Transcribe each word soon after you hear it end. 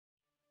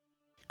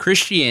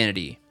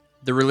Christianity,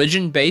 the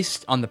religion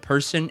based on the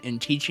person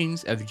and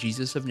teachings of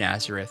Jesus of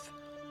Nazareth,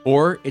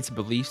 or its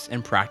beliefs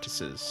and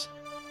practices.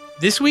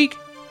 This week,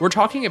 we're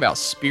talking about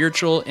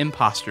spiritual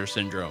imposter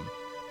syndrome.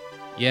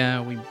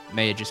 Yeah, we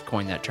may have just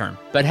coined that term,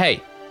 but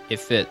hey, it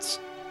fits.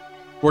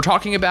 We're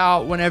talking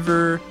about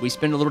whenever we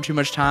spend a little too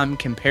much time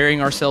comparing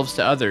ourselves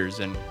to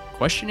others and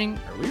questioning,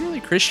 are we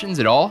really Christians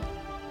at all?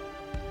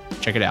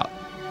 Check it out.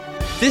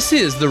 This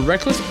is The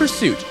Reckless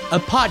Pursuit, a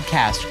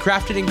podcast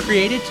crafted and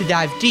created to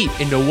dive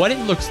deep into what it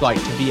looks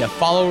like to be a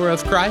follower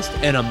of Christ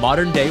in a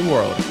modern-day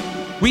world.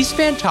 We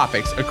span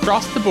topics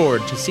across the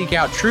board to seek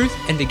out truth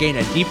and to gain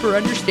a deeper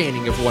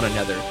understanding of one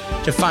another,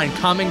 to find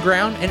common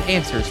ground and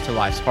answers to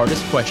life's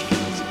hardest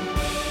questions.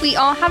 We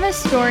all have a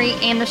story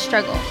and a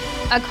struggle,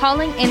 a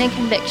calling and a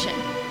conviction.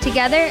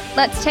 Together,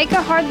 let's take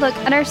a hard look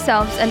at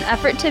ourselves in an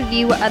effort to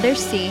view what others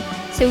see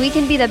so we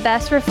can be the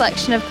best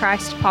reflection of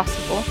Christ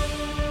possible.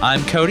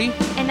 I'm Cody.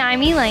 And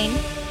I'm Elaine.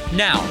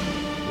 Now,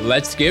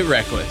 let's get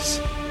reckless.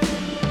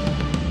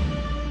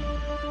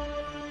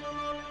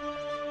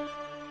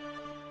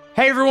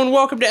 Hey everyone,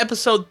 welcome to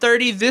episode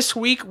 30. This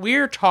week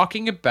we're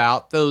talking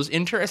about those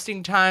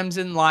interesting times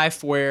in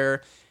life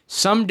where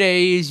some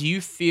days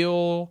you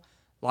feel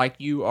like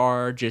you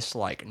are just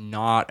like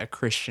not a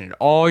Christian at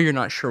all. You're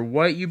not sure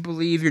what you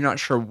believe. You're not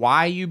sure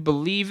why you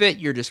believe it.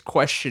 You're just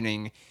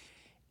questioning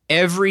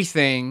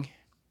everything.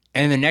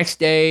 And the next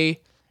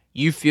day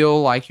you feel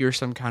like you're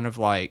some kind of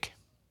like,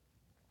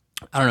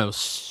 I don't know,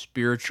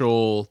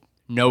 spiritual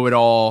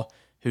know-it-all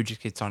who just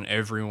gets on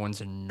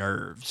everyone's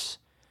nerves.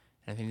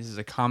 I think this is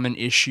a common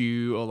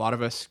issue a lot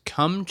of us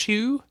come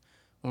to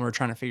when we're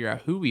trying to figure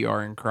out who we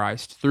are in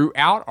Christ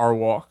throughout our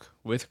walk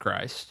with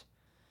Christ.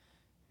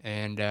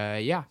 And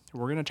we're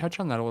going to touch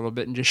on that a little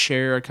bit and just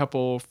share a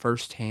couple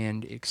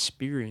firsthand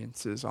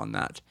experiences on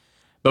that.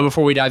 But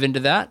before we dive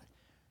into that,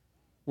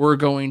 we're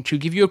going to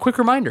give you a quick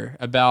reminder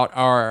about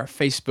our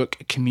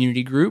Facebook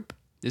community group.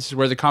 This is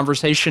where the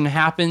conversation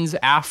happens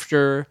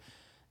after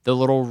the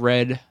little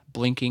red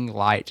blinking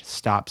light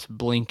stops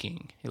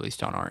blinking, at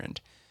least on our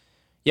end.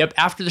 Yep,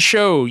 after the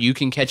show, you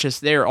can catch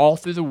us there all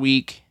through the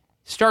week.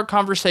 Start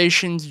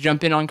conversations,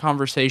 jump in on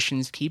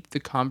conversations, keep the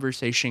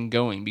conversation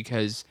going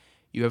because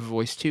you have a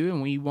voice too,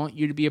 and we want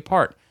you to be a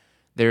part.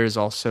 There is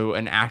also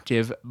an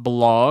active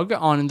blog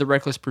on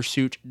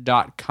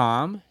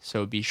therecklesspursuit.com,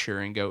 so be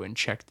sure and go and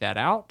check that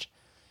out.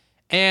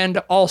 And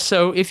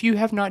also, if you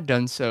have not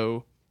done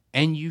so,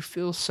 and you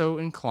feel so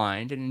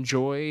inclined and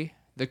enjoy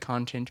the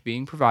content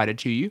being provided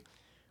to you,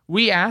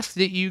 we ask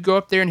that you go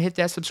up there and hit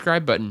that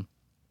subscribe button.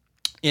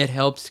 It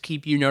helps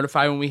keep you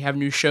notified when we have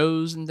new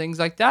shows and things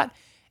like that.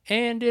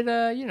 And it,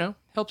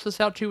 helps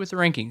us out too with the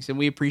rankings. And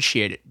we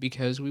appreciate it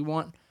because we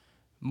want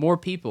more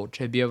people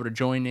to be able to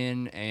join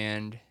in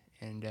and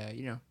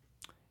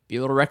be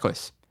a little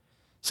reckless.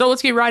 So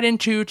let's get right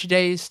into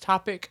today's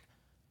topic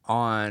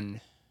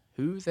on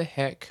who the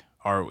heck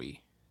are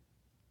we?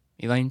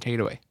 Elaine, take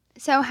it away.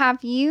 So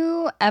have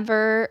you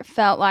ever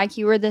felt like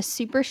you were this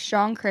super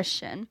strong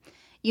Christian?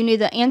 You knew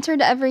the answer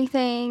to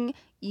everything.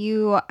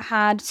 You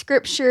had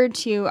scripture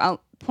to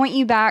point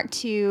you back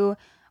to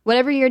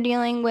whatever you're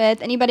dealing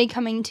with. Anybody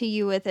coming to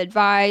you with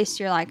advice,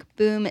 you're like,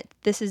 boom,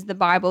 this is the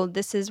Bible.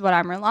 This is what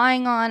I'm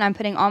relying on. I'm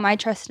putting all my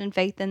trust and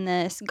faith in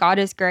this. God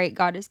is great.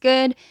 God is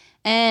good.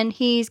 And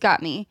he's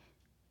got me.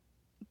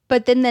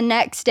 But then the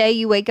next day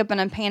you wake up in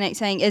a panic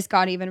saying, is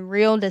God even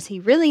real? Does he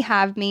really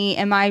have me?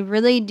 Am I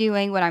really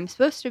doing what I'm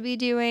supposed to be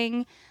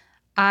doing?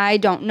 I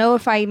don't know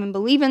if I even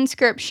believe in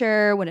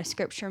scripture. What does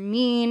scripture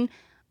mean?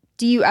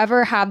 Do you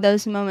ever have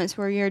those moments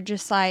where you're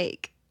just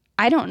like,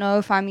 I don't know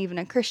if I'm even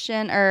a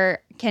Christian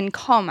or can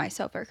call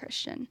myself a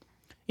Christian?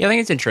 Yeah, I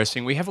think it's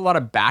interesting. We have a lot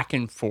of back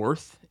and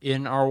forth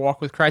in our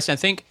walk with Christ. I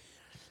think,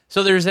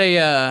 so there's we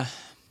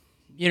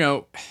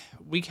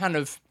kind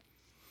of,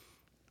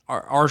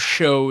 our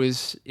show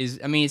is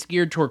it's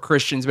geared toward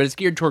Christians, but it's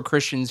geared toward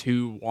Christians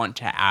who want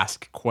to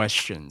ask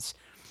questions,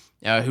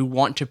 who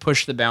want to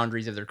push the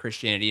boundaries of their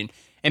Christianity,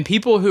 and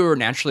people who are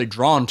naturally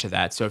drawn to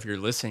that. So if you're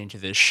listening to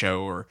this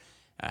show or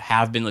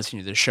have been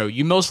listening to this show,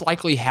 you most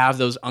likely have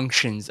those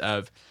unctions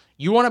of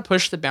you want to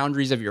push the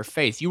boundaries of your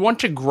faith. You want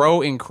to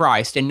grow in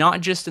Christ, and not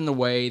just in the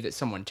way that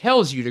someone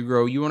tells you to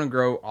grow. You want to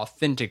grow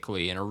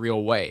authentically in a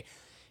real way.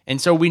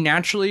 And so we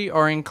naturally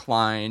are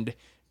inclined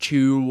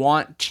to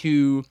want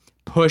to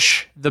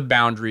push the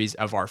boundaries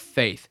of our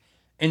faith.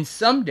 And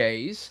some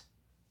days,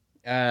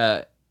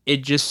 it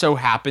just so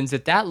happens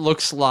that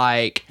looks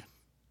like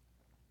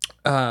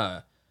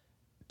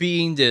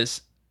being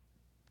this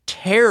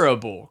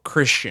terrible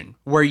Christian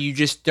where you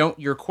just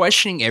you're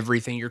questioning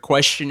everything. You're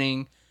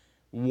questioning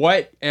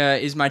what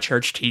is my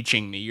church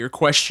teaching me? You're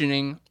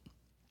questioning,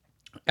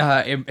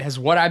 has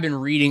what I've been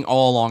reading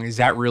all along, is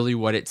that really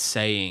what it's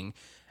saying?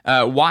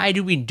 Why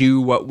do we do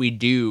what we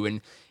do?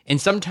 And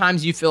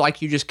sometimes you feel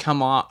like you just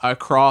come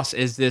across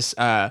as this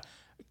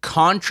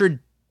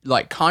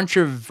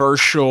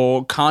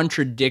controversial,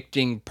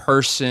 contradicting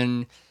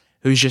person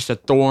who's just a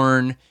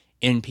thorn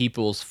in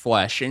people's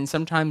flesh. And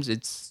sometimes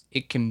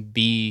it can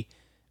be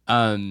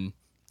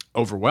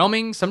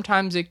overwhelming.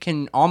 Sometimes it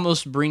can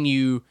almost bring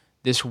you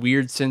this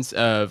weird sense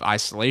of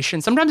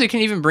isolation. Sometimes it can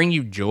even bring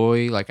you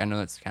joy. Like, I know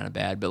that's kind of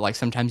bad, but like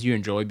sometimes you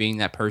enjoy being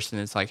that person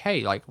that's like,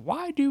 hey, like,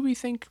 why do we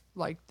think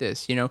like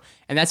this? And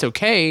that's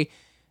okay.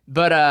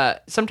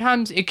 But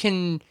sometimes it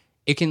can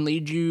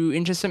lead you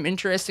into some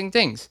interesting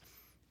things.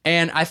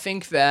 And I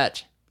think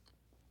that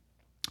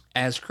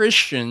as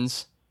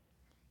Christians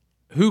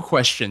who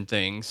question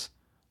things,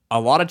 a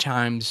lot of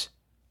times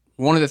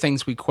one of the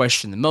things we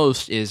question the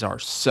most is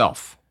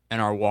ourself and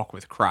our walk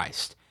with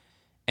Christ.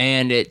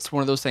 And it's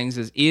one of those things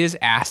is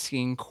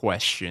asking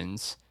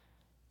questions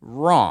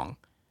wrong?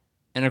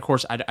 And of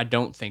course, I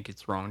don't think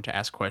it's wrong to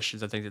ask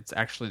questions. I think it's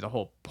actually the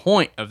whole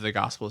point of the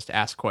gospel is to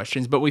ask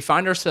questions. But we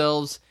find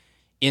ourselves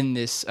in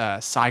this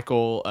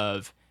cycle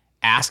of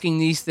asking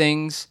these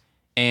things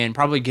and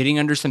probably getting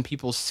under some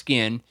people's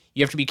skin.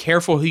 You have to be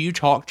careful who you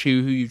talk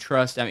to, who you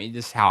trust. I mean,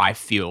 this is how I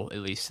feel, at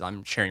least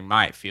I'm sharing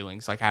my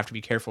feelings. Like, I have to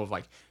be careful of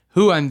like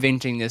who I'm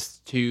venting this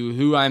to,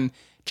 who I'm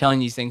telling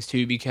these things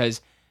to,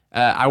 because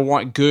I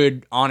want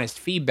good, honest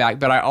feedback,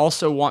 but I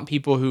also want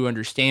people who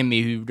understand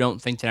me, who don't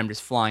think that I'm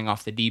just flying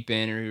off the deep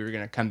end, or who are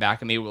going to come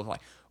back at me with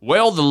like,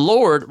 well, the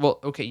Lord,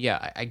 well, okay,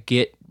 yeah, I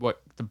get what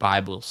the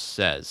Bible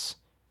says,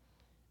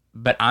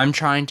 but I'm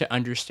trying to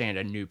understand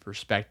a new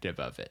perspective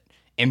of it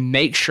and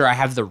make sure I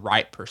have the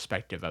right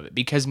perspective of it,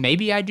 because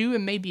maybe I do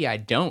and maybe I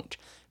don't.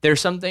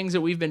 There's some things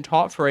that we've been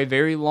taught for a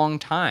very long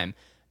time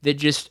that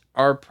just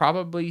are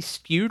probably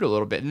skewed a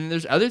little bit. And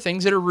there's other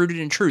things that are rooted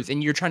in truth,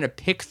 and you're trying to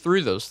pick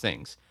through those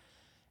things.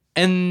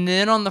 And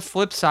then on the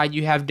flip side,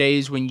 you have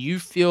days when you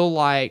feel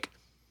like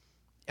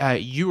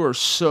you are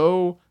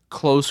so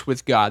close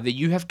with God that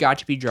you have got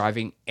to be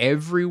driving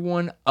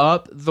everyone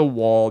up the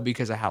wall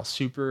because of how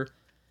super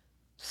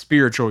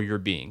spiritual you're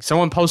being.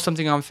 Someone posts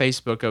something on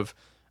Facebook of,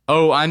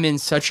 oh, I'm in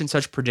such and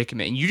such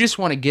predicament. And you just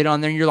want to get on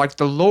there and you're like,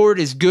 the Lord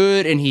is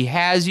good and he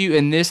has you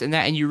and this and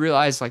that. And you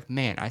realize like,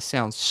 man, I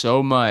sound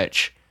so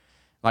much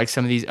like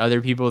some of these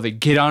other people that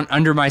get on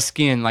under my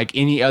skin like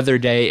any other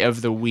day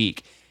of the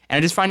week. And I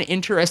just find it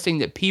interesting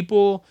that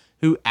people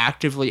who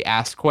actively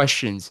ask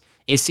questions,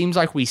 it seems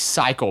like we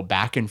cycle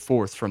back and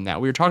forth from that.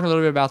 We were talking a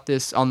little bit about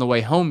this on the way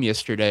home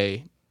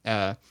yesterday,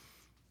 Elaine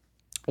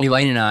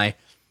and I,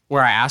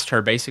 where I asked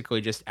her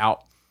basically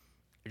out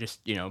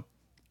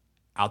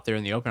there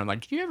in the open. I'm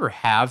like, do you ever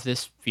have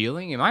this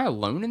feeling? Am I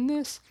alone in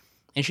this?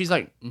 And she's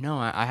like, no,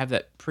 I have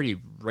that pretty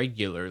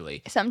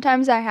regularly.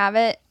 Sometimes I have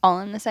it all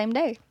in the same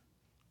day.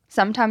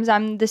 Sometimes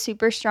I'm the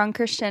super strong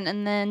Christian,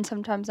 and then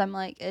sometimes I'm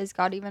like, is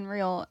God even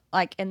real?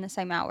 Like in the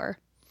same hour.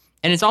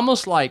 And it's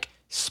almost like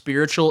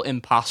spiritual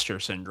imposter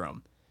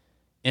syndrome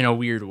in a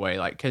weird way.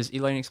 Like, because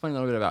Elaine, explain a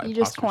little bit about You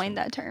imposter just coined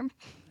syndrome. that term.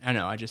 I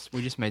know.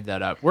 We just made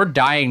that up. We're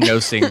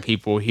diagnosing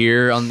people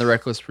here on the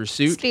Reckless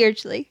Pursuit.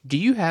 Spiritually. Do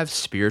you have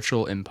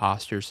spiritual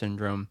imposter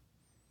syndrome?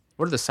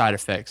 What are the side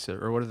effects,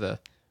 or what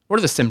are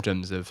the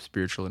symptoms of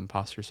spiritual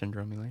imposter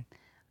syndrome, Elaine?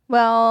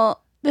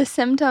 Well, the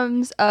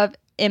symptoms of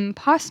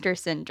imposter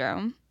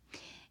syndrome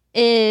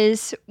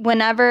is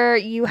whenever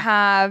you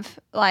have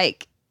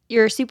like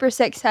you're super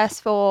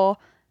successful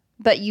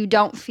but you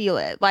don't feel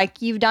it.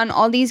 Like you've done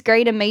all these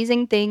great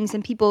amazing things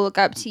and people look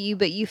up to you,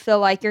 but you feel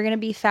like you're going to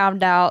be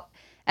found out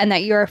and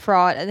that you're a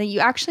fraud and that you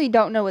actually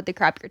don't know what the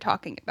crap you're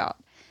talking about.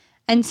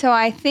 And so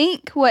I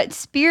think what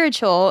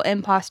spiritual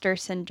imposter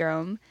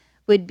syndrome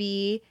would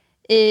be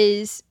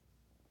is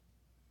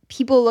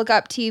people look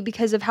up to you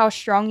because of how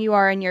strong you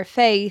are in your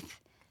faith,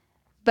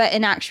 but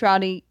in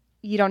actuality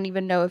you don't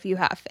even know if you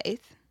have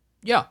faith.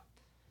 Yeah,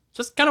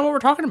 so that's kind of what we're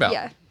talking about.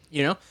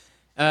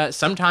 Yeah.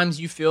 Sometimes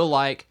you feel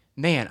like,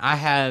 man,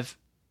 I've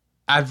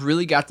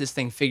really got this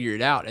thing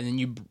figured out, and then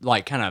you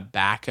like kind of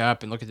back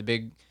up and look at the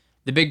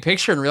big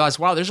picture and realize,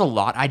 wow, there's a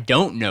lot I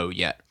don't know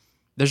yet.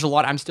 There's a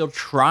lot I'm still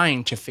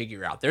trying to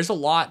figure out. There's a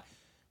lot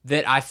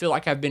that I feel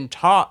like I've been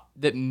taught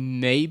that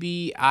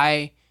maybe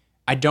I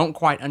don't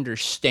quite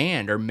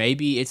understand, or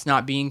maybe it's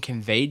not being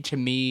conveyed to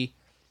me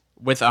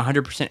with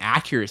 100%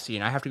 accuracy,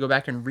 and I have to go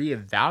back and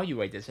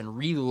reevaluate this and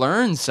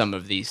relearn some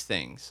of these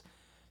things.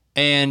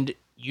 And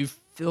you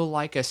feel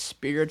like a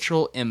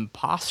spiritual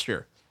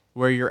imposter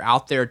where you're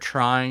out there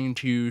trying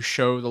to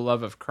show the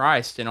love of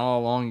Christ, and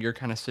all along you're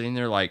kind of sitting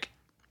there like,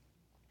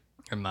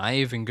 am I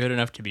even good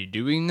enough to be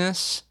doing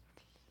this?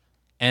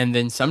 And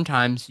then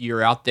sometimes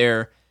you're out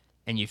there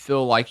and you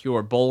feel like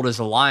you're bold as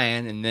a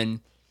lion, and then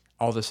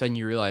all of a sudden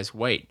you realize,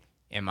 wait,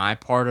 am I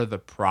part of the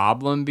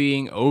problem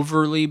being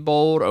overly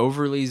bold,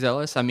 overly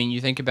zealous? I mean,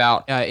 you think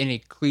about in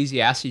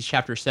Ecclesiastes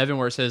chapter 7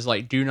 where it says,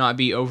 like, do not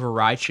be over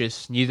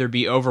righteous, neither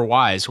be over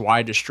wise.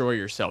 Why destroy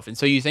yourself? And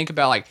so you think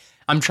about, like,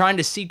 I'm trying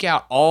to seek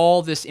out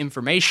all this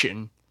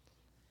information,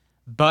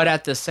 but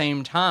at the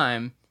same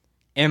time,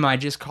 am I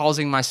just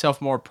causing myself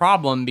more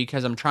problem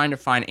because I'm trying to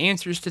find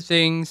answers to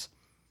things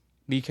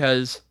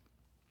because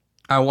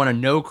I want to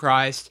know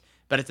Christ,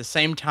 but at the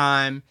same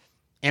time,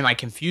 am I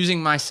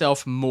confusing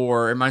myself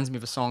more? It reminds me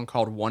of a song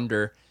called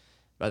Wonder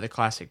by the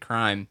Classic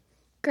Crime.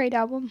 Great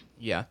album.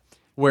 Yeah.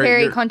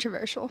 Very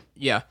controversial.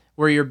 Yeah.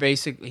 Where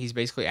he's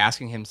basically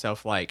asking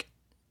himself, like,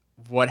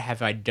 what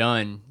have I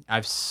done?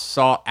 I've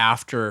sought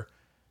after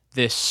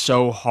this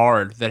so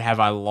hard that have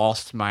I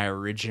lost my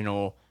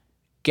original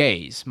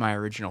gaze, my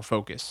original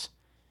focus.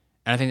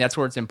 And I think that's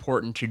where it's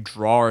important to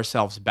draw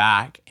ourselves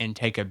back and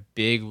take a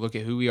big look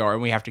at who we are.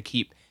 And we have to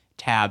keep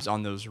tabs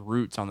on those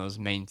roots, on those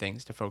main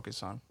things to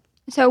focus on.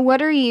 So,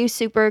 what are you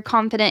super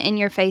confident in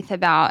your faith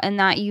about, and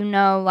that you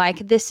know,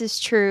 like, this is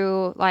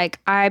true, like,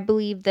 I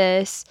believe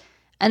this?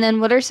 And then,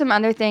 what are some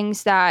other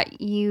things that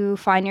you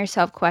find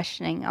yourself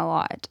questioning a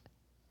lot?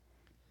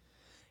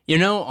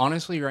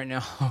 Honestly, right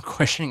now, I'm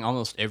questioning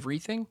almost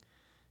everything.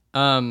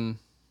 Um,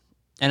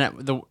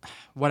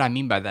 what I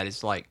mean by that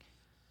is like,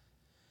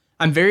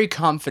 I'm very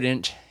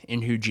confident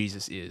in who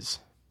Jesus is.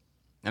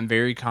 I'm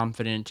very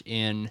confident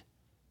in,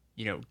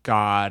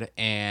 God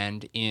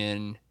and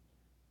in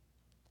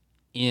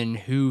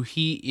who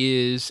he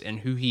is and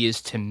who he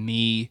is to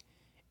me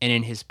and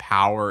in his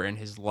power and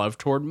his love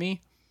toward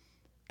me.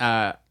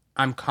 Uh,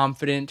 I'm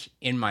confident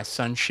in my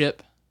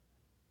sonship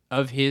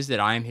of his, that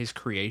I am his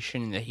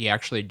creation and that he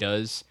actually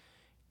does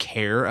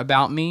care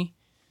about me.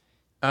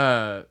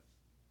 Uh,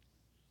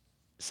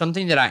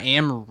 Something that I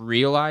am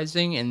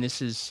realizing, and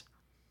this is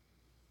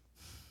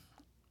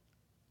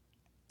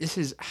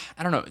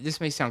I don't know,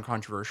 this may sound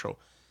controversial.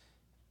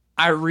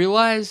 I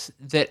realize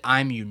that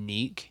I'm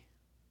unique,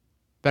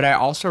 but I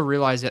also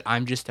realize that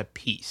I'm just a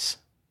piece.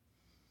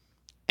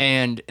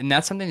 And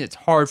that's something that's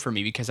hard for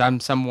me because I'm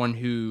someone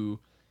who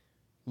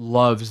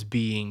loves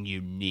being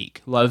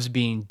unique, loves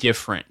being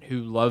different,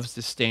 who loves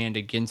to stand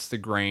against the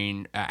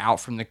grain, out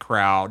from the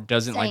crowd,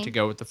 doesn't like to Same.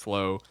 go with the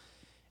flow.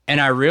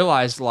 And I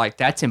realized like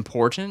that's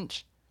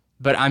important,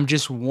 but I'm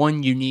just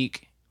one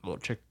unique, well,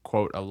 to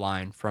quote a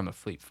line from a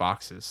Fleet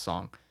Foxes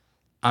song,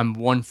 I'm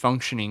one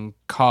functioning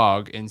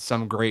cog in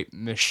some great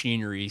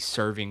machinery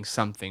serving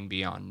something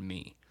beyond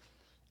me.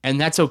 And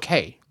that's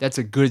okay. That's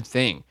a good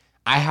thing.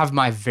 I have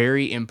my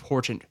very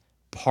important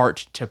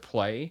part to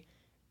play,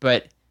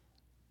 but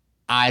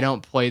I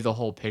don't play the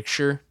whole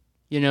picture.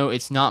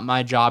 It's not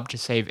my job to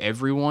save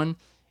everyone.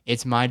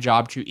 It's my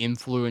job to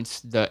influence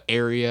the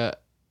area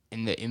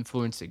and the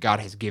influence that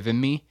God has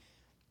given me.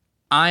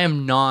 I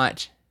am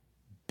not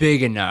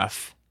big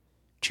enough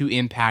to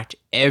impact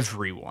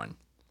everyone,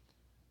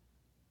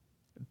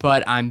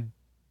 but I'm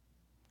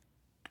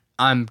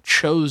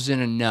chosen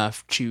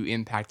enough to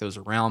impact those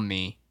around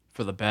me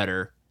for the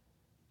better,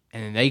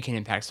 and then they can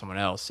impact someone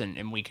else,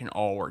 and we can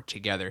all work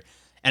together.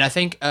 And I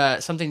think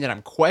something that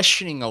I'm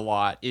questioning a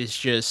lot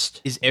is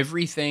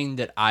everything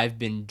that I've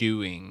been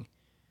doing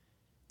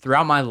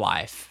throughout my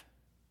life,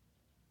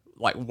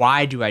 like,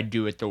 why do I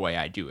do it the way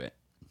I do it?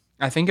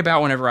 I think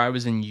about whenever I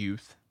was in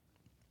youth,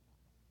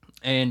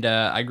 and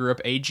I grew up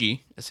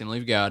AG, Assembly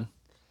of God.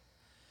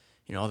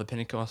 All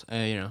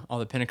the all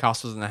the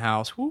Pentecostals in the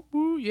house. Woo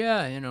woo,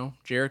 yeah.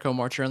 Jericho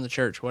march around the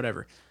church,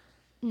 whatever.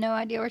 No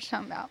idea what you're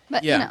talking about,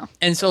 but Yeah.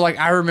 And so, like,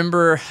 I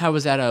remember I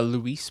was at a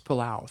Luis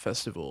Palau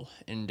festival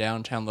in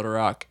downtown Little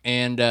Rock,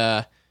 and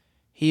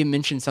he had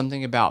mentioned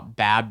something about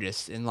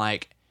Baptists. And,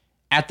 like,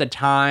 at the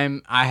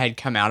time, I had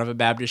come out of a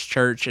Baptist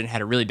church and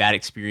had a really bad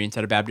experience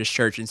at a Baptist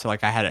church. And so,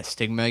 like, I had a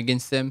stigma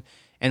against them.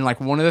 And, like,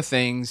 one of the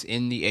things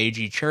in the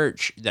AG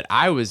church that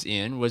I was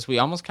in was we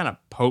almost kind of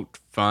poked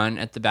fun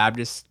at the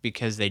Baptists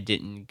because they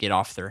didn't get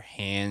off their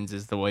hands,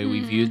 is the way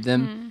we viewed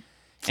them.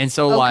 hmm And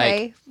so, like,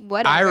 okay, I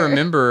whatever.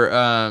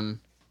 remember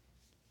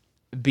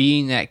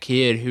being that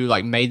kid who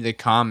like made the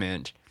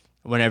comment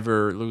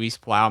whenever Luis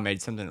Palau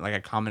made something like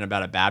a comment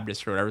about a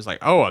Baptist or whatever. It was like,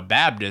 oh, a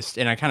Baptist,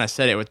 and I kind of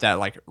said it with that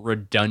like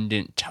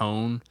redundant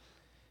tone.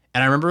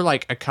 And I remember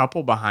like a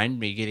couple behind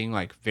me getting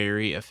like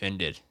very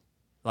offended.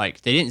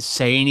 Like they didn't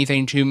say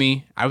anything to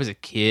me. I was a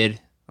kid.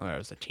 Well, I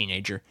was a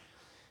teenager,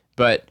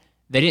 but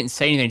they didn't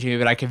say anything to me.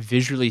 But I could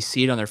visually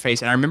see it on their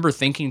face, and I remember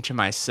thinking to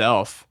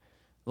myself,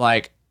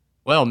 like,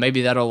 well,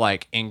 maybe that'll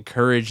like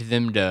encourage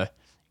them to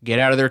get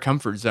out of their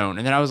comfort zone.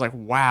 And then I was like,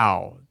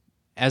 wow.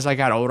 As I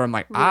got older, I'm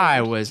like, I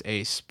Rude. was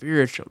a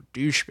spiritual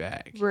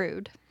douchebag.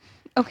 Rude.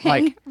 Okay,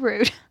 Like,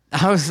 rude.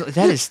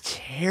 that is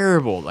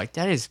terrible. Like,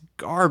 that is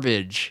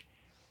garbage.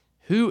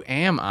 Who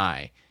am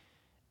I?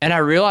 And I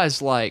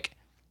realized, like,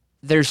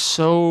 there's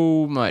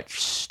so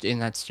much, and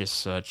that's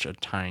just such a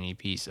tiny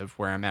piece of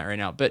where I'm at right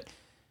now, but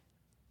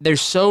there's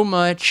so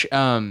much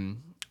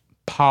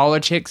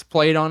politics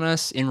played on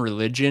us in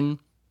religion.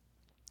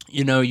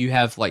 You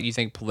have like you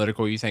think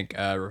political, you think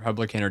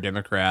Republican or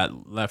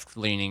Democrat, left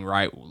leaning,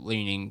 right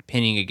leaning,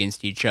 pinning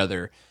against each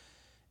other,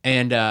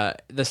 and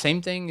the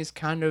same thing is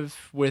kind of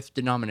with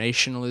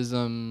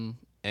denominationalism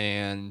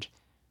and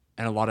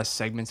a lot of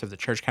segments of the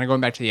church. Kind of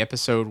going back to the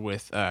episode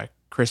with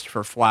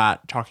Christopher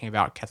Flatt talking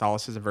about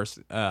Catholicism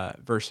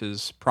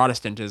versus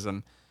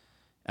Protestantism.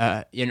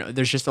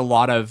 There's just a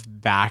lot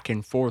of back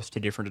and forth to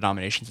different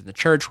denominations in the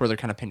church where they're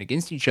kind of pinned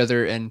against each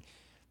other, and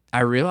I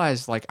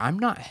realized like I'm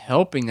not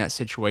helping that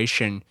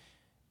situation.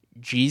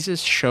 Jesus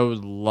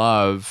showed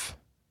love,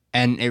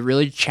 and it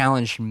really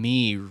challenged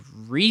me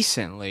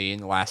recently in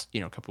the last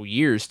couple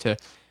years to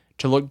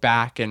look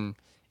back and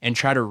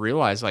try to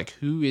realize like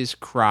who is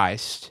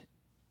Christ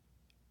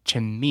to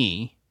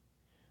me,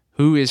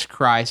 who is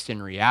Christ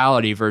in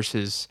reality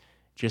versus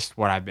just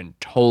what I've been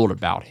told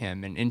about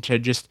him, and to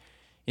just,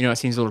 it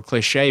seems a little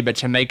cliche, but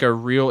to make a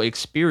real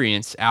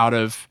experience out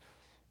of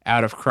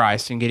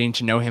Christ and getting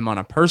to know him on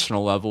a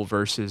personal level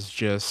versus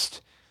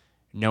just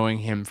knowing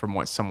him from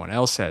what someone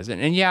else says.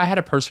 And yeah, I had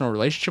a personal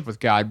relationship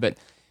with God, but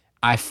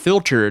I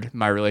filtered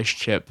my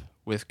relationship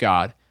with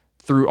God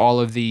through all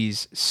of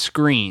these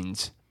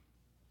screens.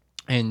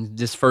 And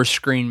this first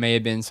screen may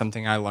have been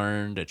something I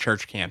learned at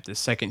church camp. The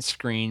second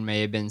screen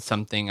may have been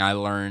something I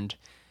learned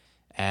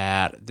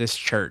at this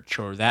church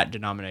or that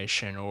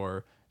denomination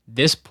or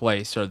this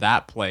place or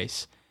that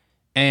place.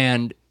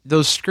 And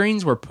those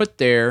screens were put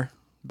there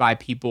by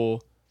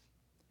people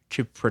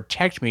to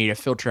protect me, to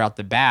filter out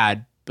the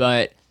bad.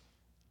 But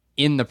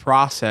in the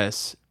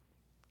process,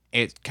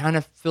 it kind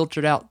of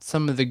filtered out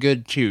some of the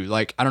good too.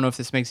 Like, I don't know if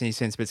this makes any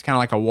sense, but it's kind of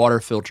like a water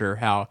filter,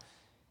 how,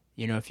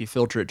 if you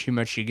filter it too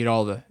much, you get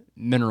all the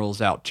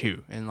minerals out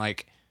too. And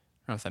like, I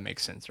don't know if that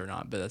makes sense or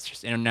not, but that's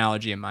just an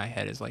analogy in my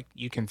head, is like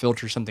you can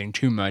filter something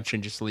too much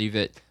and just leave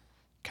it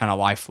kind of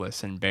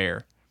lifeless and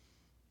bare.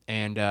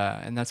 And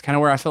that's kind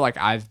of where I feel like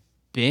I've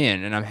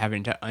been, and I'm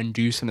having to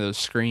undo some of those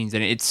screens.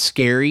 And it's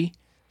scary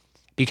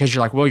because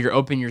you're like, well, you're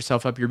opening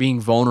yourself up, you're being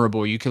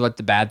vulnerable, you could let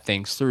the bad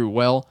things through.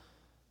 Well,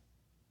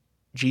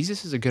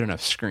 Jesus is a good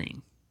enough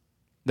screen.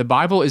 The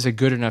Bible is a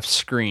good enough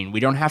screen.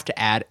 We don't have to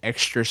add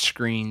extra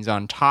screens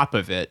on top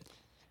of it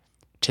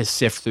to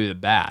sift through the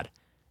bad.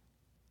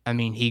 I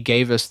mean, he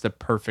gave us the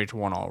perfect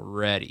one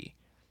already.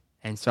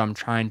 And so I'm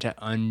trying to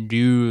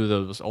undo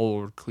those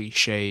old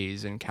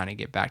cliches and kind of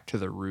get back to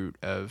the root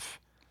of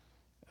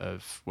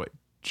what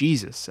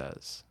Jesus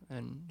says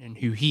and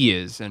who he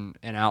is, and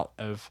out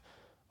of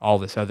all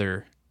this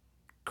other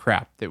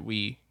crap that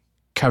we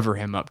cover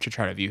him up to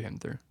try to view him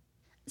through.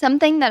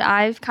 Something that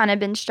I've kind of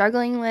been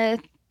struggling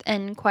with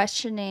and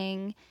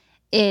questioning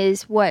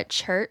is what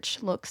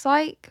church looks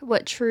like,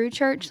 what true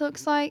church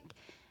looks like.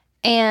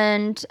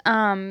 And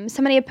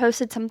somebody had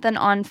posted something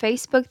on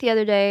Facebook the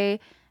other day,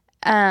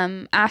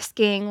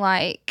 asking,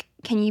 like,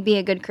 can you be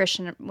a good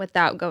Christian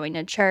without going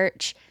to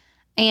church?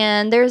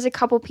 And there's a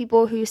couple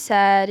people who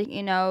said,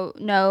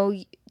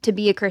 no, to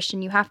be a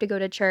Christian, you have to go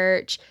to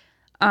church.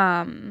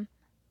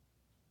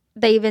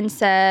 They even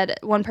said,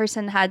 one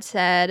person had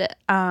said,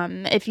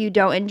 if you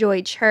don't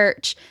enjoy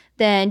church,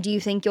 then do you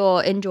think you'll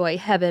enjoy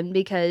heaven,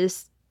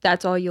 because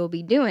that's all you'll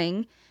be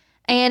doing?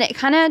 And it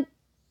kind of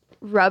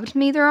rubbed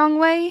me the wrong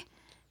way,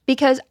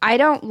 because I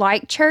don't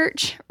like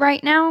church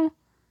right now.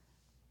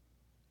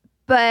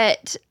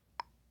 But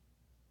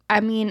I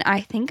mean,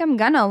 I think I'm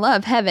gonna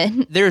love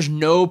heaven. There's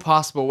no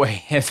possible way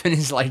heaven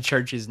is like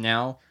church is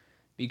now,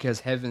 because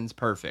heaven's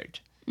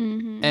perfect.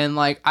 Mm-hmm. And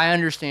like, I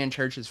understand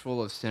church is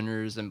full of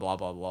sinners and blah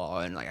blah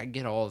blah, and like I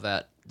get all of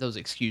that, those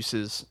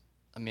excuses.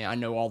 I mean, I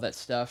know all that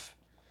stuff.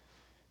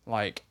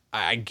 Like,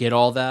 I get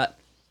all that.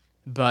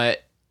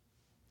 But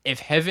if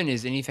heaven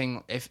is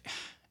anything, if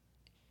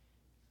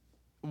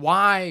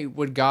why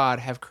would God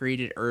have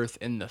created earth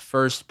in the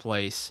first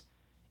place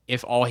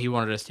if all he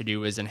wanted us to do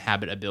was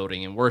inhabit a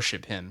building and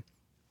worship him?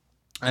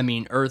 I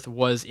mean, earth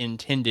was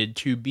intended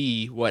to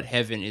be what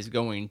heaven is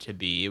going to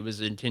be. It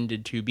was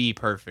intended to be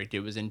perfect.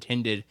 It was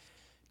intended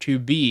to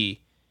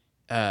be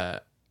uh,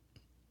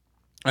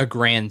 a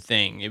grand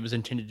thing. It was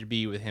intended to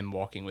be with him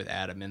walking with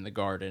Adam in the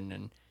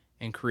garden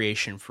and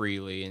creation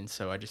freely. And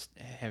so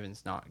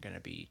heaven's not going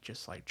to be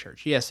just like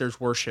church. Yes, there's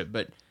worship,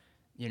 but,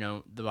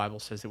 the Bible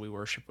says that we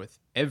worship with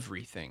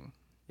everything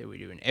that we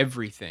do, and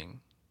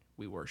everything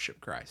we worship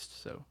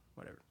Christ. So,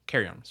 whatever.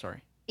 Carry on. Sorry.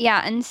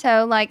 Yeah, and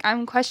so, like,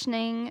 I'm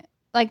questioning,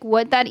 like,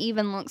 what that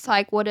even looks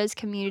like. What does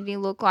community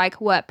look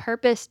like? What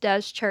purpose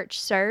does church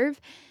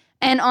serve?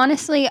 And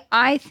honestly,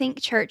 I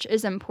think church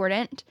is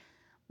important,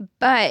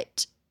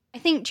 but I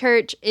think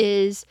church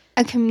is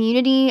a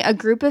community, a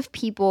group of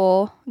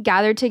people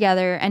gathered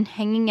together and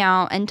hanging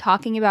out and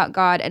talking about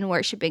God and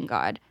worshiping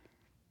God.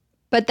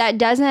 But that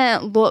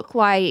doesn't look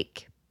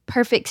like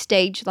perfect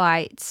stage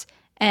lights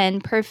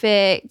and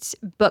perfect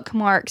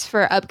bookmarks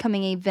for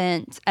upcoming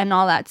events and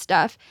all that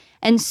stuff.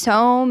 And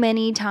so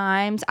many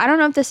times, I don't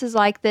know if this is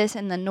like this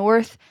in the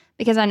North,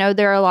 because I know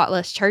there are a lot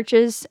less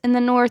churches in the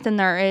North than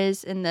there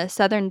is in the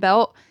Southern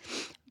Belt,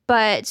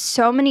 but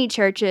so many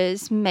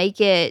churches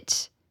make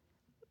it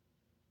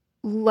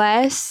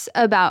less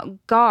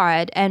about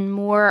God and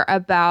more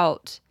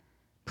about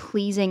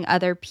pleasing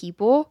other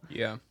people.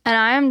 Yeah. And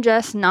I am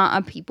just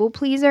not a people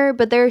pleaser,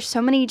 but there are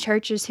so many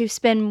churches who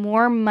spend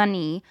more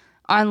money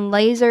on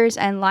lasers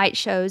and light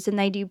shows than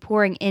they do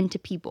pouring into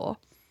people.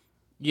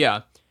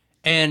 Yeah.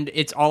 And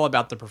it's all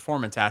about the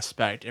performance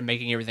aspect and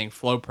making everything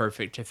flow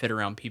perfect to fit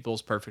around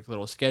people's perfect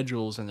little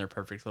schedules and their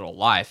perfect little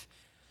life.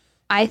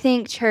 I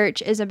think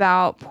church is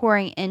about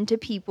pouring into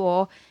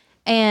people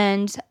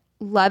and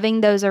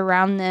loving those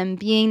around them,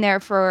 being there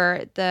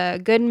for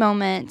the good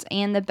moments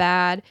and the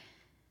bad.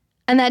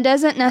 And that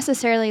doesn't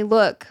necessarily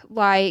look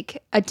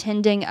like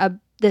attending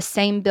the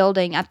same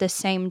building at the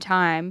same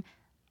time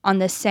on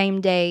the same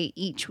day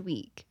each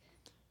week.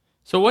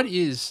 So what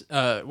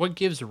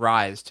gives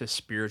rise to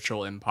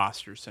spiritual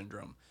imposter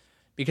syndrome?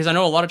 because I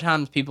know a lot of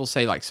times people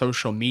say like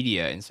social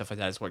media and stuff like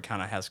that is what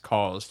kind of has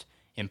caused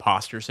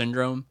imposter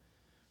syndrome,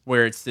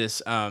 where it's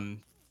this help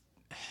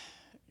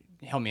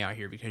me out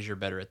here because you're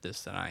better at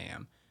this than I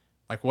am.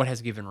 Like, what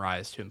has given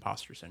rise to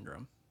imposter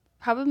syndrome?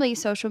 Probably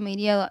social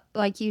media,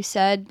 like you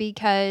said,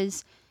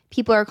 because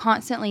people are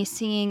constantly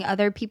seeing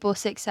other people's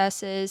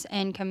successes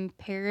and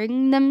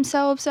comparing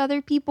themselves to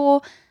other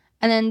people.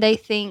 And then they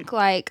think,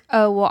 like,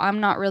 oh, well, I'm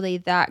not really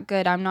that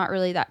good. I'm not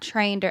really that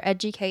trained or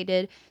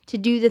educated to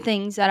do the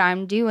things that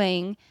I'm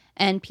doing.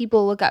 And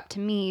people look up to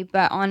me,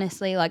 but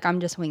honestly, like, I'm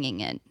just winging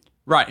it.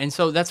 Right. And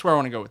so that's where I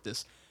want to go with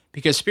this.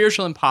 Because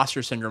spiritual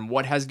imposter syndrome,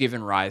 what has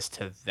given rise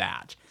to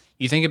that?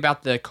 You think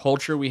about the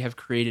culture we have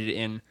created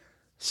in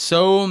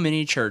so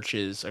many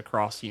churches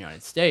across the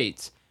United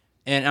States.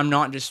 And I'm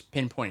not just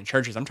pinpointing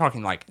churches, I'm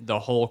talking like the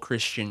whole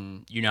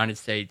Christian United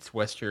States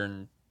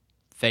Western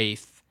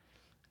faith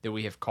that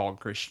we have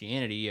called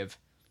Christianity. Of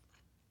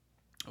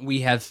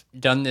we have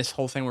done this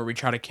whole thing where we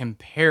try to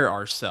compare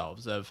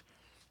ourselves of,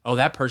 oh,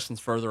 that person's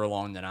further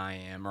along than I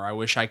am, or I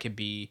wish I could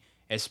be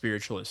as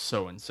spiritual as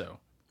so and so,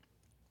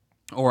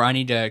 or I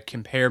need to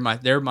compare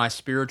they're my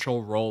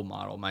spiritual role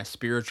model, my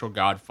spiritual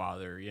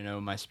godfather,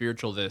 my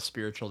spiritual this,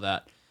 spiritual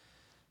that.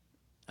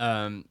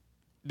 Um,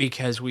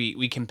 because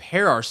we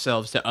compare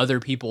ourselves to other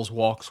people's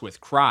walks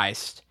with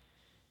Christ,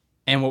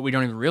 and what we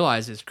don't even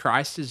realize is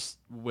Christ is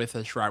with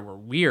us right where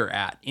we're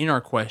at, in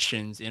our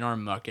questions, in our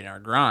muck, in our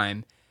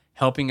grime,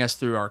 helping us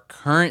through our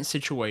current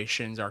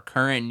situations, our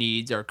current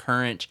needs, uh,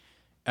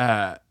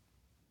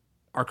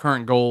 our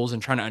current goals,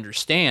 and trying to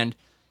understand.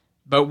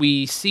 But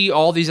we see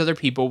all these other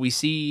people. We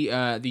see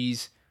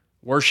these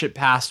worship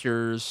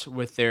pastors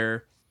with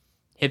their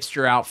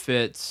hipster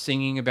outfits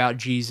singing about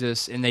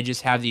Jesus, and they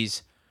just have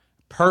these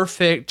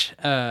perfect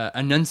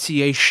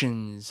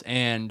enunciations,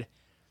 and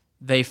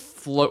they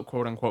float,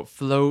 quote unquote,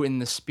 flow in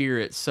the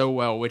spirit so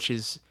well, which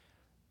is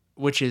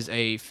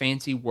a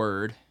fancy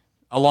word.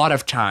 A lot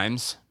of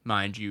times,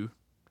 mind you,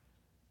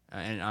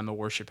 and I'm a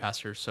worship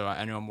pastor, so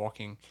I know I'm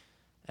walking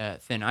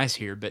thin ice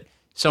here, but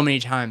so many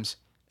times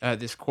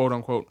this quote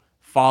unquote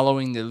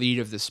following the lead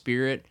of the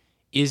Spirit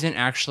isn't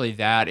actually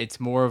that. It's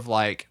more of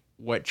like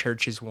what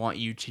churches want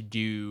you to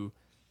do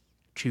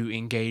to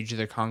engage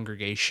the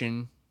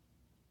congregation,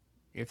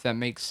 if that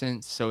makes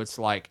sense. So it's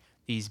like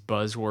these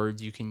buzzwords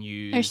you can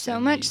use. There's so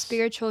and much these,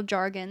 spiritual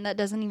jargon that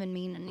doesn't even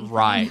mean anything.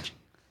 right.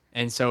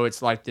 And so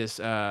it's like this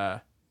I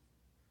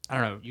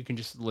don't know, you can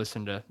just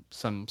listen to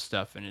some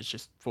stuff and it's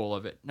just full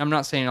of it. I'm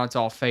not saying it's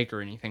all fake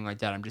or anything like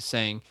that. I'm just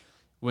saying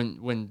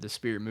when the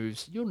Spirit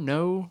moves, you'll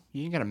know.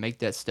 You ain't got to make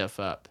that stuff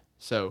up.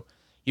 So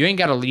you ain't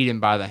got to lead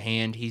him by the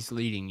hand. He's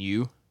leading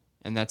you.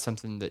 And that's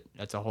something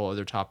that's a whole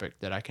other topic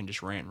that I can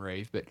just rant and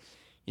rave. But,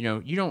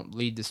 you don't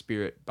lead the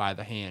Spirit by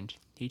the hand.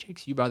 He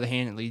takes you by the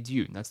hand and leads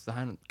you. And that's the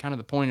kind of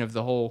the point of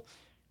the whole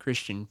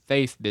Christian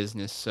faith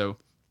business. So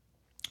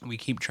we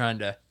keep trying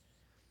to,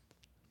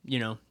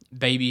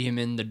 baby him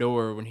in the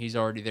door when he's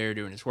already there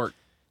doing his work.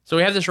 So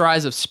we have this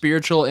rise of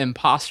spiritual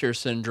imposter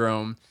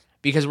syndrome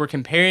because we're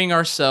comparing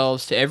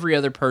ourselves to every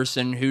other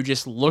person who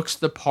just looks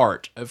the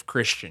part of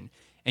Christian.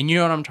 And you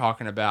know what I'm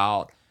talking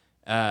about.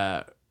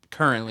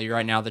 Currently,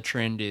 right now, the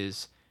trend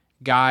is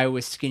guy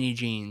with skinny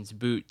jeans,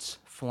 boots,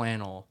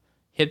 flannel,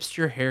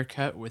 hipster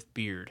haircut with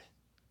beard.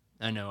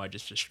 I know, I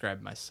just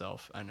described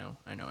myself. I know.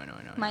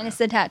 Minus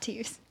the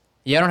tattoos.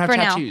 Yeah, I don't have For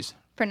now. tattoos.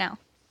 For now.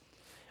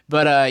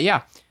 But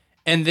yeah.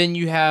 And then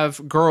you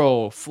have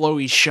girl,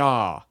 flowy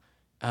shaw,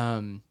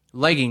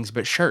 leggings,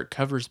 but shirt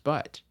covers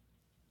butt.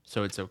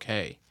 So it's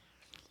okay.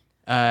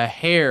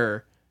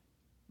 Hair,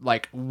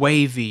 like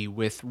wavy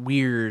with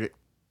weird,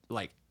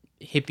 like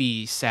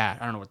hippie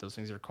sat. I don't know what those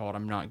things are called.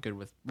 I'm not good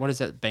with, what is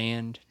that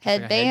band?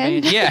 Just like a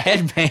Headband? Yeah,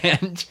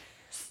 headband.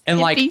 And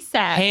like Hippie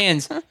sack.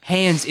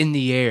 hands in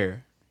the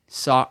air,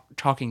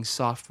 talking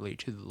softly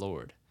to the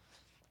Lord.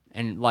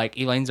 And like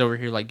Elaine's over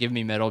here, like, give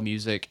me metal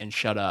music and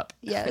shut up.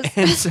 Yes.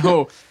 And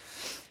so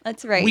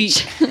Let's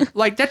rage.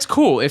 like, that's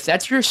cool. If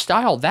that's your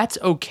style, that's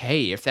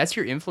okay. If that's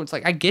your influence,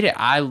 like, I get it.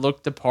 I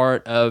look the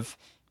part of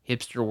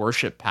hipster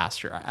worship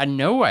pastor. I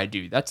know I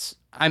do.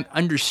 I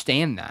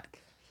understand that.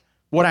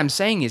 What I'm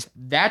saying is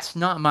that's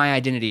not my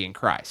identity in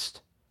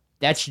Christ.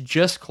 That's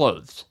just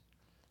clothes.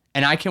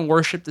 And I can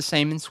worship the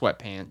same in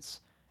sweatpants.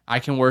 I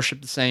can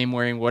worship the same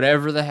wearing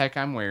whatever the heck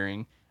I'm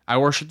wearing. I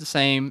worship the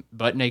same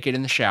butt naked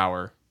in the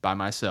shower by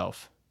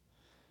myself.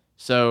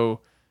 So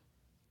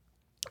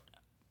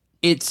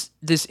it's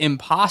this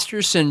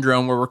imposter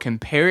syndrome where we're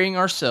comparing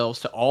ourselves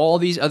to all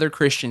these other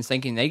Christians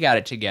thinking they got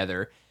it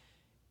together.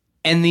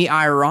 And the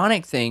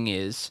ironic thing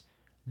is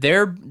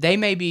they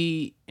may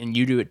be, and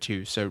you do it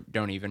too, so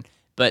don't even,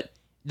 but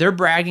they're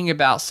bragging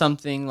about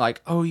something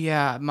like, oh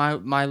yeah,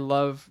 my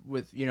love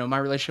with, my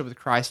relationship with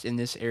Christ in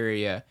this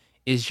area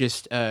is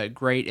just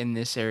great in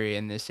this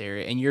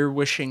area, and you're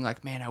wishing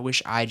like, man, I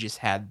wish I just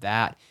had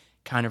that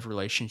kind of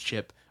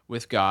relationship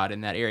with God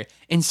in that area.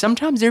 And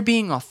sometimes they're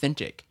being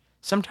authentic.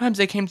 Sometimes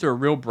they came through a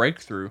real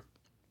breakthrough.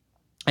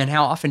 And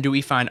how often do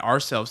we find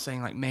ourselves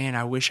saying like, man,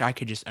 I wish I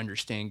could just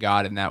understand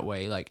God in that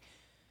way, like.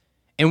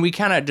 And we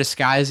kind of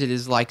disguise it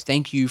as like,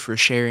 thank you for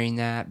sharing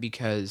that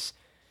because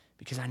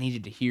I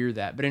needed to hear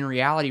that. But in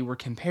reality, we're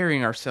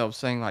comparing ourselves,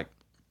 saying like,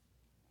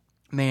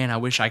 man, I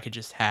wish I could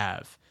just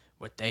have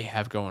what they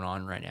have going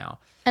on right now.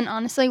 And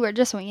honestly, we're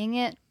just winging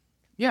it.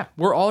 Yeah,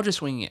 we're all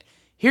just winging it.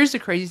 Here's the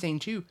crazy thing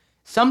too.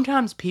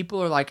 Sometimes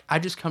people are like, I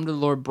just come to the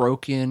Lord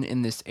broken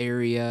in this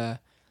area,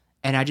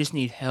 and I just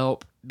need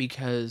help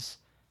because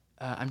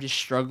I'm just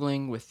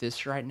struggling with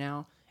this right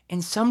now.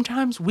 And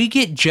sometimes we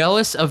get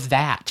jealous of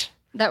that,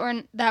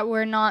 That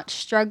we're not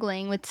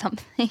struggling with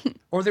something.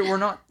 or that we're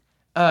not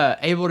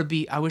able to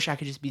be. I wish I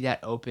could just be that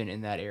open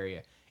in that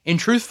area. And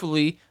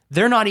truthfully,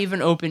 they're not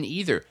even open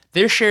either.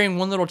 They're sharing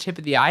one little tip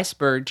of the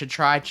iceberg to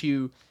try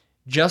to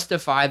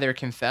justify their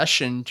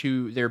confession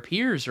to their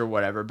peers or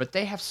whatever, but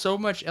they have so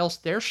much else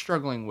they're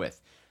struggling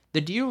with.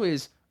 The deal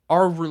is,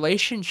 our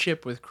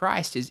relationship with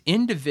Christ is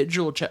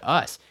individual to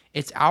us.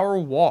 It's our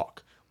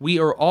walk. We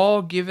are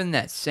all given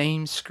that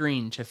same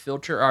screen to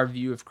filter our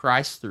view of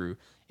Christ through,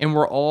 and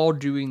we're all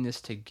doing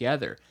this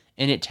together.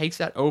 And it takes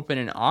that open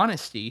and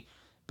honesty,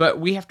 but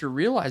we have to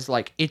realize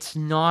like it's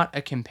not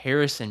a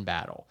comparison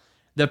battle.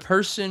 The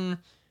person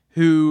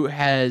who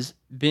has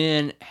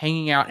been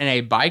hanging out in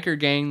a biker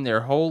gang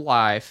their whole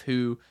life,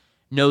 who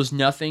knows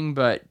nothing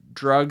but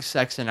drugs,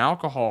 sex, and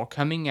alcohol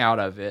coming out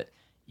of it,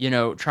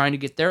 trying to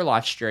get their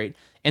life straight,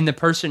 and the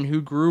person who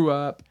grew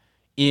up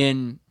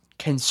in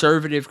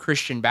conservative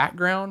Christian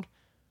background,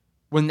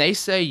 when they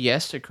say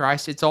yes to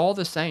Christ, it's all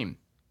the same.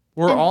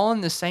 We're And all in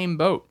the same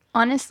boat.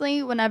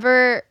 honestly,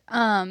 whenever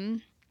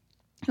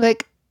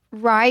like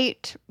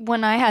right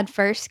when I had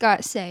first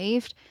got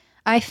saved,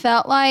 I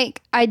felt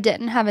like I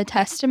didn't have a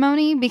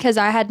testimony because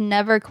I had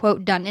never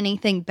quote done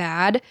anything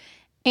bad.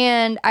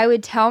 And I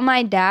would tell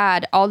my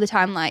dad all the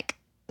time, like,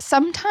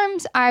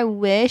 sometimes I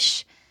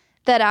wish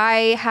that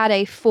I had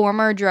a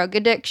former drug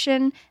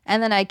addiction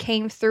and then I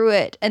came through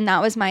it and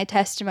that was my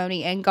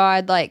testimony and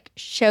God like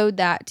showed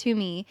that to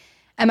me.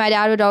 And my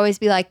dad would always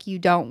be like, you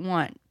don't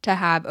want to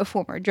have a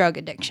former drug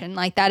addiction.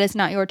 Like, that is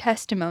not your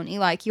testimony.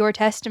 Like, your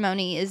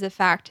testimony is the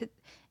fact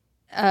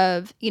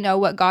of,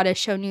 what God has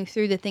shown you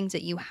through the things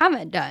that you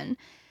haven't done.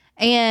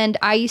 And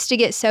I used to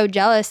get so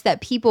jealous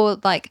that people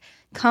like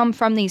come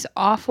from these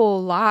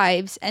awful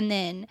lives and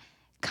then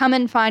come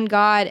and find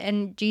God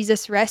and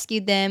Jesus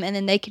rescued them and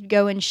then they could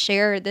go and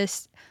share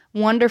this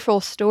wonderful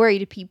story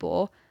to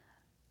people.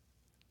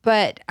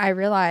 But I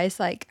realized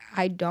like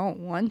I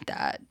don't want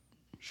that.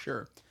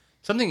 Sure.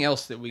 Something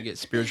else that we get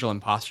spiritual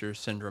imposter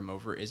syndrome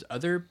over is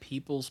other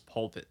people's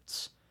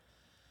pulpits.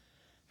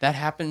 That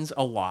happens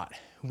a lot.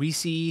 We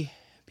see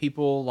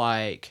people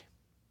like,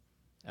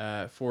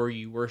 for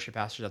you worship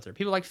pastors out there,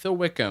 people like Phil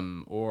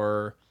Wickham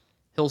or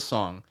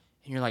Hillsong,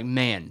 and you're like,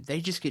 man,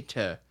 they just get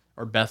to,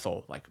 or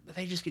Bethel, like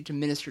they just get to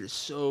minister to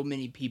so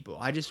many people.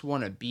 I just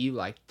want to be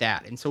like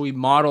that. And so we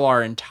model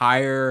our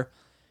entire,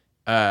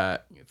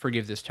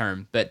 forgive this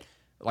term, but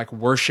like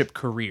worship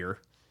career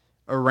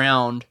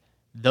around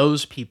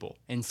those people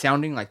and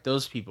sounding like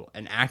those people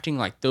and acting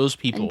like those And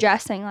people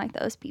dressing like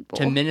those to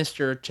people.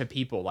 minister to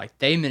people like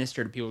they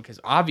minister to people, because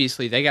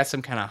obviously they got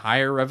some kind of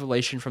higher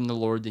revelation from the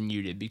Lord than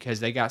you did, because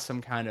they got some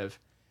kind of,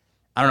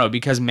 I don't know,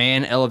 because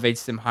man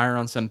elevates them higher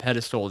on some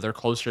pedestal, they're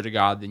closer to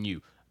God than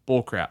you.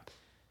 Bullcrap.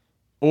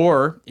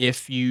 Or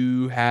if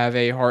you have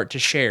a heart to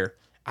share,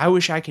 I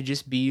wish I could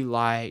just be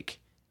like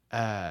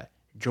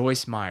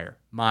Joyce Meyer,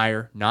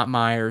 not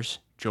Myers,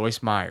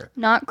 Joyce Meyer.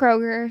 Not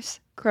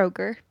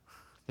Kroger.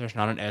 There's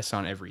not an S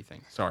on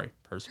everything. Sorry,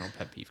 personal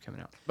pet peeve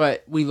coming out.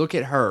 But we look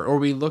at her, or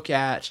we look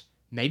at,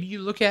 maybe you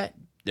look at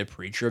the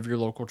preacher of your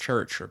local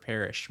church or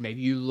parish.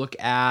 Maybe you look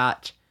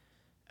at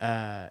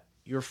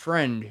your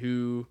friend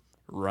who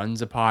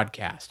runs a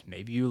podcast.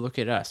 Maybe you look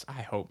at us.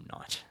 I hope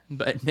not.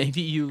 But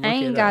maybe you I look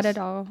ain't at got us. it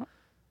all.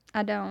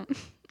 I don't.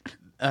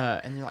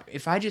 And they're like,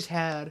 if I just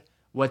had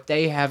what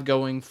they have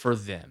going for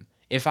them,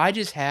 if I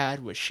just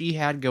had what she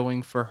had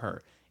going for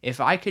her,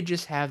 if I could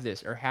just have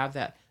this or have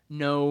that.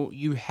 No,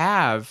 you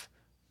have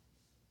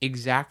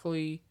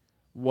exactly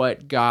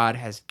what God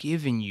has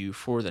given you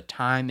for the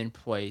time and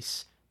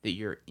place that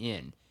you're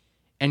in.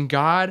 And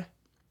God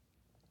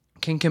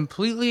can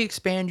completely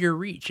expand your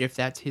reach if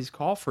that's his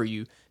call for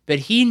you, but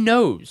he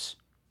knows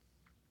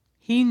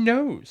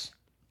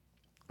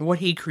what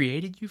he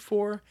created you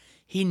for.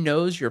 He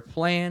knows your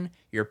plan,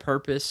 your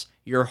purpose,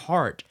 your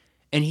heart,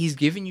 and he's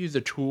given you the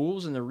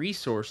tools and the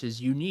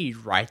resources you need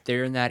right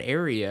there in that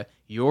area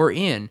you're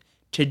in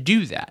to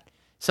do that.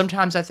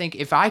 Sometimes I think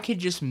if I could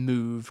just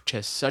move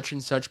to such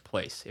and such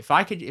place,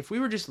 if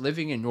we were just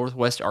living in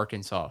Northwest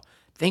Arkansas,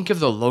 think of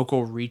the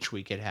local reach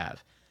we could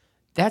have.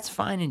 That's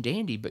fine and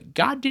dandy, but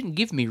God didn't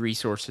give me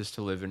resources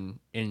to live in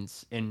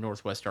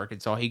Northwest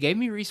Arkansas. He gave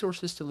me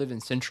resources to live in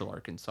Central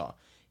Arkansas.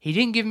 He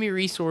didn't give me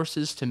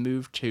resources to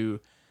move to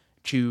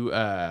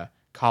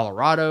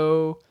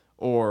Colorado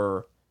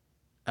or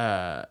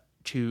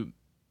to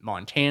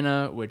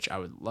Montana, which I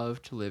would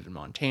love to live in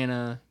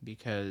Montana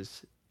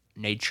because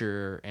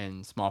nature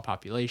and small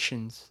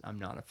populations. I'm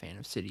not a fan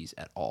of cities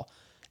at all.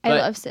 I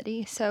But love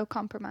city, so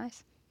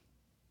compromise.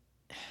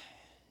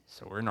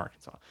 So we're in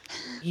Arkansas.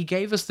 He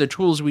gave us the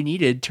tools we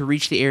needed to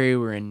reach the area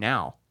we're in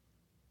now.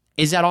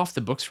 Is that off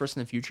the books for us in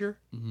the future?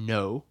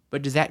 No.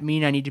 But does that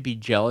mean I need to be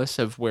jealous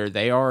of where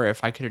they are, or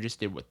if I could have just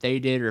did what they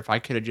did, or if I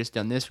could have just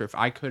done this, or if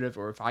I could have,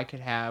 or if I could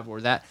have, or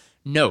that?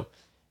 No.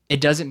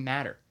 It doesn't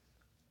matter.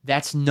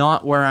 That's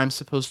not where I'm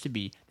supposed to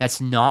be.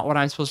 That's not what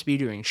I'm supposed to be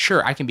doing.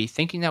 Sure, I can be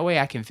thinking that way.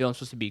 I can feel I'm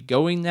supposed to be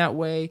going that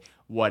way.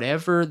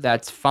 Whatever,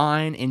 that's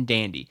fine and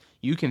dandy.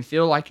 You can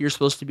feel like you're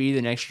supposed to be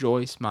the next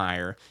Joyce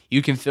Meyer.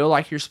 You can feel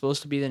like you're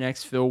supposed to be the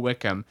next Phil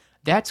Wickham.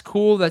 That's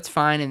cool, that's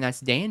fine, and that's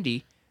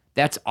dandy.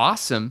 That's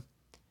awesome.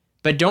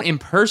 But don't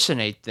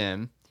impersonate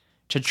them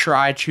to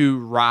try to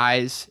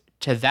rise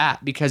to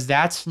that, because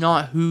that's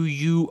not who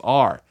you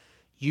are.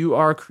 You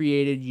are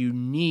created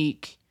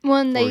unique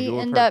When for they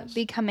your end purpose. up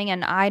becoming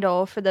an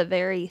idol for the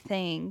very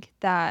thing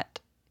that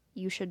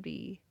you should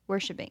be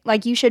worshiping.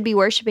 Like, you should be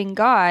worshiping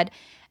God,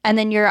 and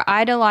then you're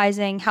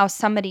idolizing how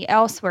somebody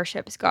else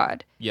worships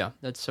God. Yeah,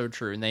 that's so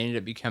true. And they ended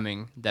up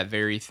becoming that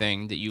very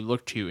thing that you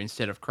look to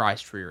instead of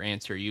Christ for your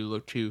answer. You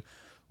look to,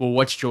 well,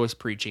 what's Joyce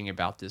preaching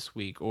about this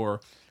week? Or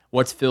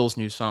what's Phil's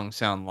new song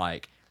sound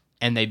like?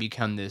 And they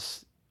become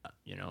this,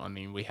 I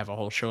mean, we have a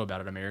whole show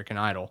about it, American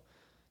Idol,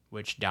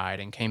 which died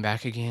and came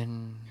back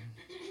again.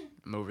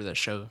 I'm over that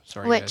show.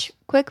 Sorry, Which, guys.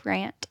 quick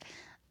rant.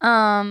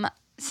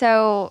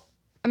 So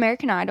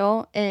American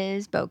Idol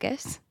is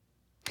bogus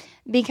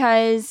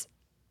because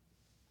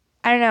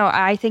I don't know.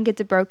 I think it's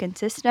a broken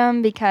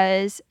system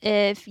because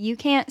if you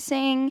can't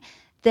sing,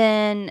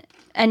 then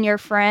and your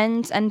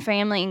friends and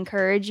family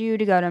encourage you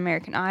to go to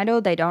American Idol,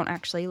 they don't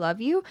actually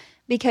love you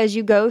because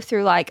you go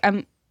through like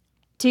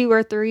 2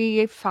 or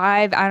 3,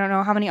 5, I don't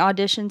know how many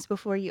auditions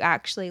before you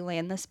actually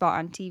land the spot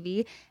on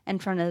TV in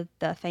front of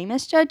the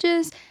famous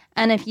judges.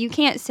 And if you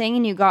can't sing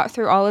and you got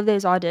through all of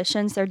those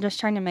auditions, they're just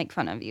trying to make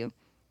fun of you.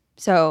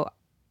 So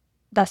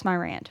that's my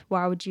rant.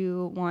 Why would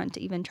you want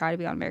to even try to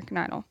be on American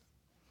Idol?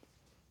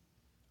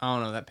 I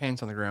don't know. That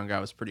Pants on the Ground guy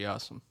was pretty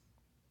awesome.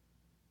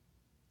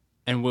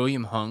 And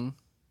William Hung,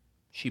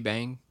 She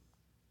Bang.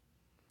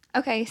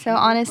 Okay, so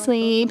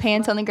honestly,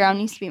 Pants on the Ground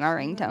needs to be my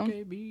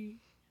ringtone.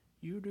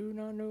 You do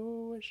not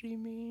know what she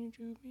means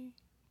to me.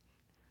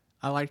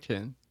 I liked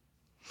him.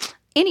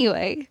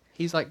 Anyway.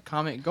 He's like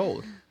comic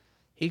gold.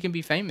 He can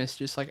be famous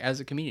just like as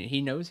a comedian.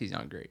 He knows he's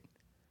not great.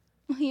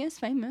 Well, he is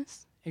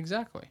famous.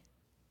 Exactly.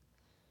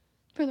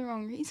 For the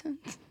wrong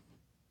reasons.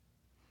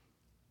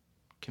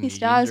 Comedians He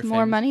still has are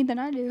more famous. money than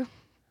I do.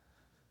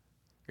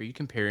 Are you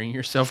comparing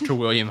yourself to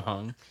William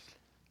Hung?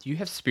 Do you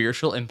have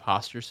spiritual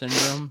imposter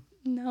syndrome?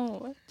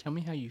 No. Tell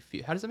me how you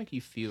feel. How does that make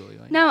you feel,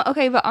 Elaine? No,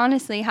 okay, but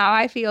honestly, how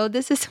I feel,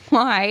 this is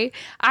why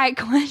I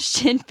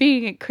question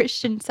being a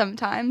Christian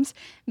sometimes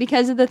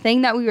because of the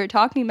thing that we were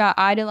talking about,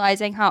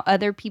 idolizing how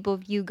other people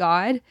view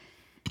God.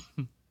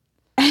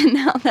 And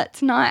how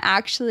that's not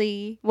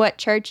actually what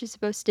church is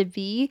supposed to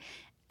be.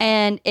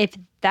 And if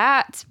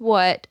that's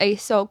what a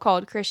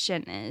so-called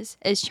Christian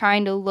is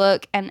trying to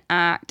look and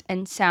act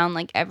and sound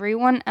like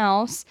everyone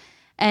else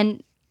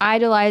and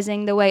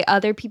idolizing the way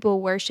other people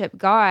worship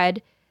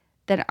God,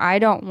 then I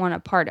don't want a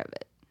part of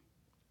it.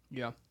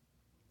 Yeah.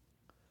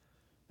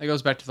 That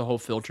goes back to the whole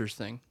filters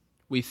thing.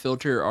 We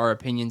filter our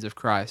opinions of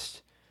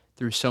Christ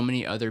through so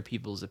many other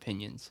people's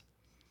opinions.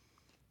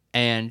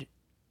 And,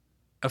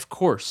 of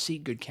course,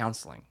 seek good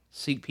counseling.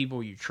 Seek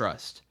people you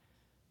trust.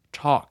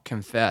 Talk,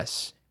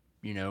 confess,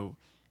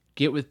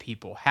 get with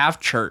people.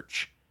 Have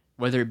church,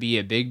 whether it be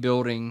a big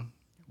building,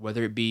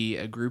 whether it be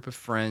a group of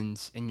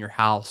friends in your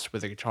house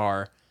with a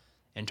guitar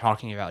and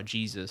talking about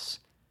Jesus.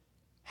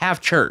 Have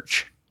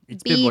church.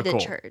 It's Be biblical.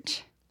 the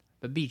church.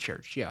 But be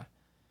church, yeah.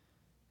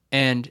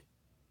 And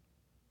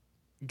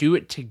do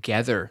it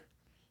together.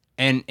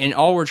 And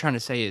all we're trying to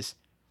say is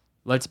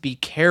let's be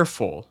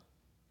careful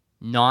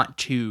not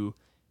to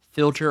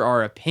filter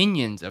our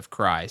opinions of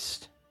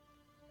Christ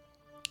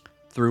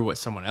through what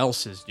someone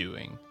else is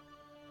doing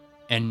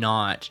and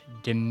not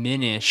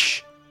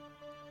diminish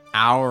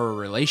our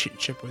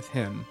relationship with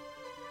him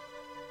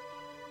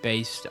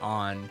based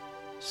on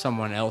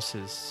someone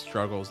else's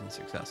struggles and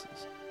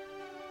successes.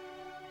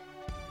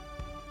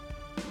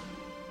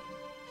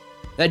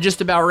 That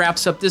just about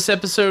wraps up this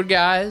episode,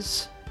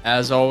 guys.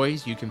 As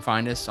always, you can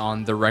find us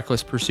on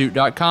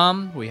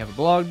therecklesspursuit.com. We have a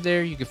blog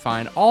there. You can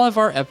find all of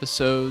our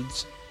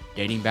episodes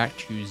dating back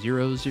to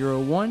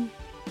 001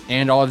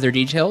 and all of their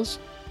details.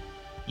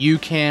 You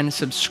can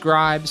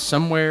subscribe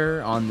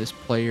somewhere on this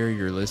player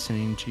you're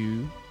listening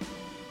to.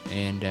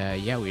 And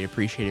we'd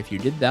appreciate if you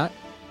did that.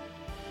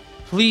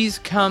 Please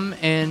come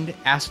and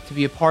ask to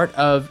be a part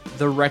of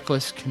the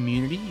Reckless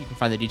community. You can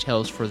find the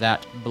details for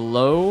that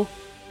below,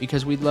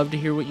 because we'd love to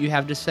hear what you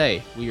have to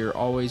say. We are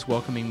always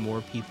welcoming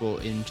more people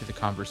into the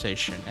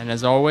conversation. And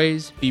as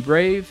always, be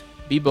brave,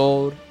 be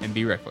bold, and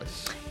be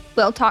reckless.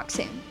 We'll talk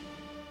soon.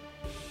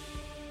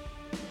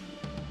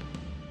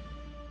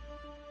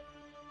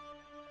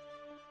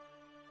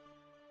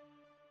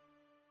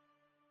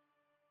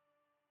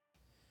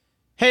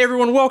 Hey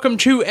everyone, welcome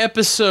to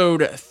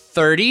episode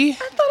 30. I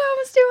thought I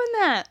was doing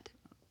that.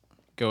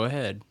 Go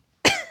ahead.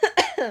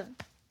 I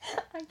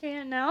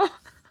can't now.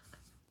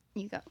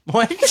 You go.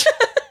 What?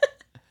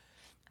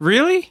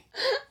 Really?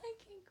 I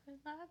can't quit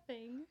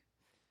laughing.